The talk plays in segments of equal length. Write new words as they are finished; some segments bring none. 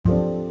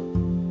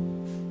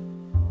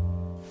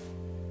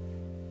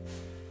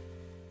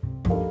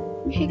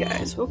Hey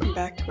guys, welcome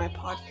back to my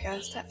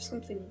podcast. I have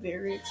something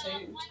very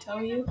exciting to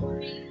tell you.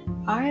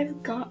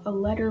 I've got a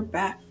letter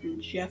back from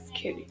Jeff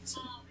Kinney.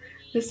 So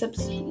this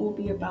episode will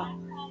be about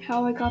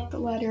how I got the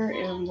letter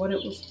and what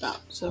it was about.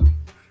 So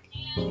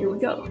here we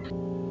go.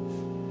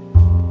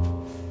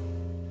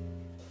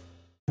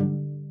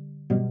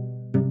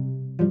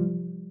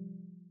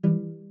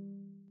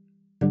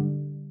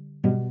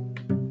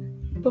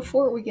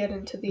 Before we get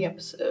into the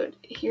episode,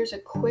 here's a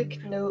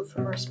quick note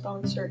from our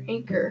sponsor,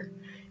 Anchor.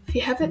 If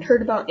you haven't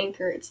heard about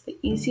Anchor, it's the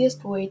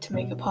easiest way to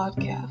make a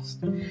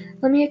podcast.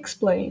 Let me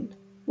explain.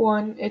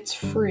 1, it's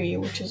free,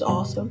 which is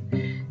awesome.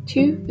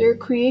 2, there are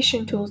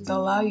creation tools that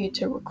allow you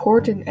to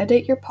record and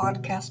edit your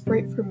podcast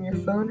right from your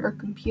phone or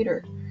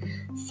computer.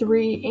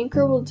 3,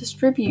 Anchor will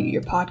distribute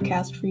your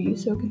podcast for you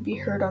so it can be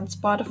heard on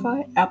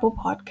Spotify, Apple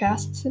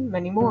Podcasts, and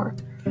many more.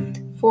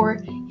 4,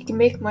 you can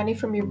make money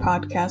from your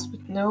podcast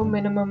with no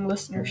minimum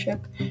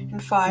listenership.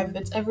 And 5,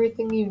 it's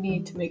everything you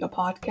need to make a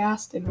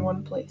podcast in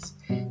one place.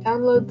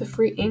 Download the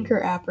free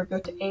Anchor app or go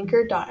to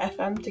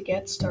anchor.fm to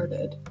get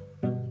started.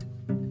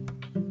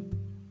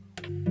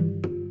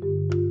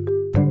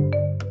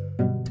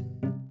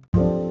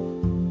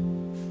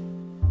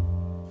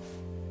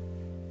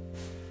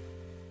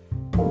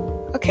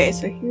 Okay,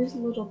 so here's a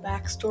little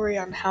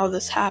backstory on how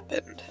this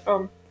happened.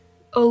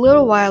 A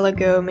little while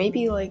ago,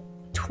 maybe like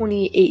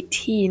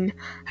 2018,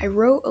 I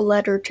wrote a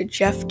letter to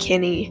Jeff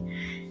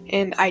Kinney,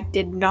 and I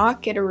did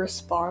not get a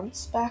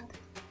response back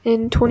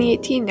in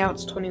 2018. Now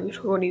it's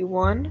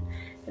 2021,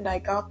 and I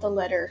got the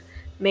letter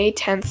May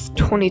 10th,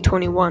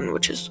 2021,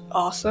 which is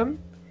awesome.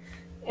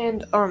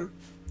 And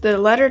the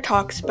letter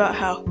talks about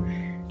how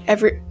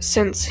ever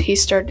since he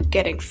started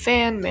getting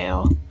fan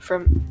mail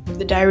from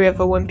the Diary of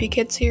a Wimpy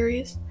Kid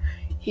series,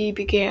 he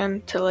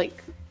began to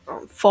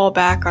fall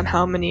back on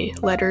how many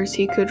letters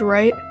he could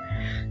write.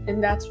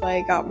 And that's why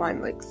I got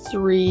mine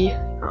 3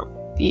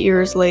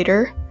 years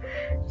later.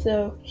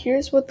 So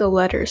here's what the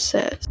letter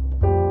says.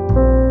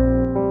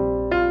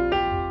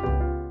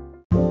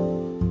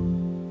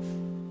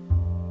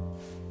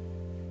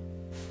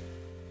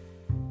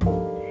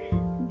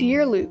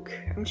 Dear Luke,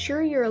 I'm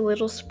sure you're a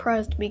little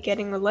surprised to be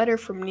getting a letter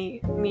from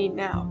me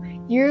now,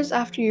 years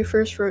after you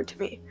first wrote to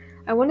me.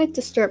 I wanted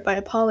to start by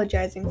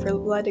apologizing for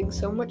letting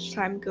so much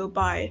time go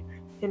by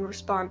in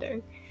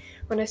responding.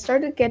 When I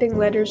started getting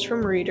letters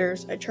from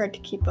readers, I tried to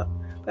keep up,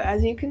 but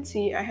as you can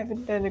see, I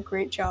haven't done a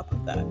great job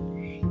of that.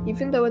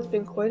 Even though it's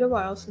been quite a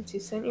while since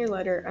you sent your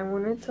letter, I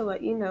wanted to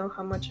let you know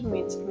how much it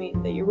means to me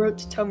that you wrote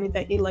to tell me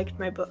that you liked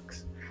my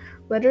books.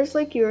 Letters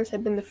like yours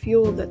have been the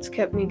fuel that's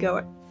kept me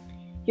going.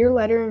 Your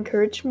letter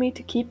encouraged me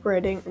to keep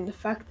writing, and the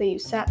fact that you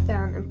sat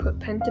down and put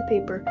pen to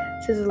paper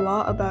says a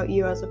lot about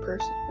you as a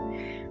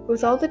person.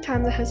 With all the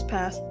time that has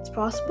passed, it's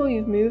possible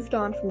you've moved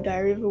on from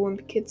Diary of a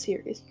Wimpy Kid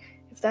series.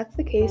 If that's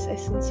the case, I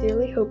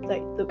sincerely hope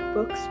that the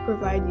books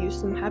provide you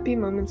some happy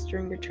moments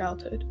during your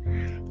childhood.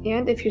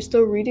 And if you're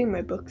still reading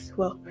my books,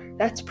 well,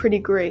 that's pretty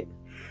great.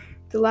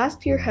 The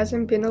last year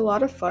hasn't been a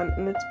lot of fun,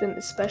 and it's been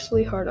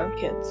especially hard on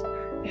kids.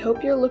 I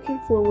hope you're looking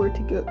forward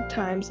to good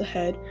times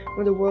ahead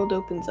when the world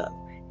opens up.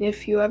 And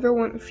if you ever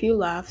want a few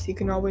laughs, you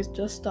can always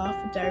dust off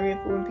a Diary of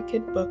a Wimpy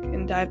Kid book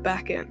and dive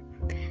back in.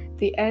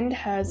 The end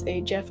has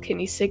a Jeff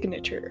Kinney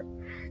signature,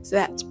 so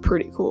that's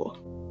pretty cool.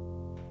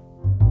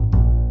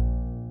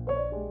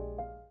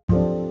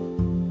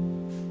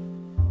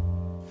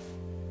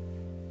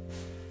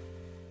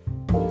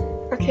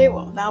 Okay,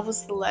 well, that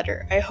was the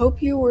letter. I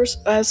hope you were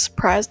as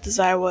surprised as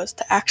I was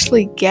to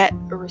actually get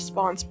a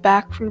response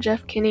back from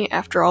Jeff Kinney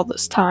after all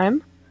this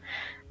time.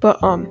 But,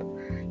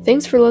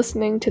 thanks for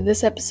listening to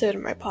this episode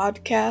of my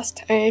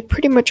podcast. I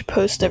pretty much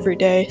post every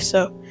day,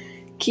 so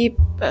keep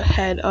a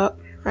head up.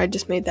 I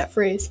just made that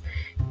phrase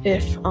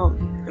if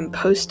I'm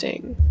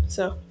posting.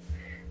 So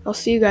I'll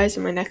see you guys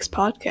in my next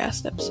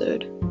podcast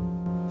episode.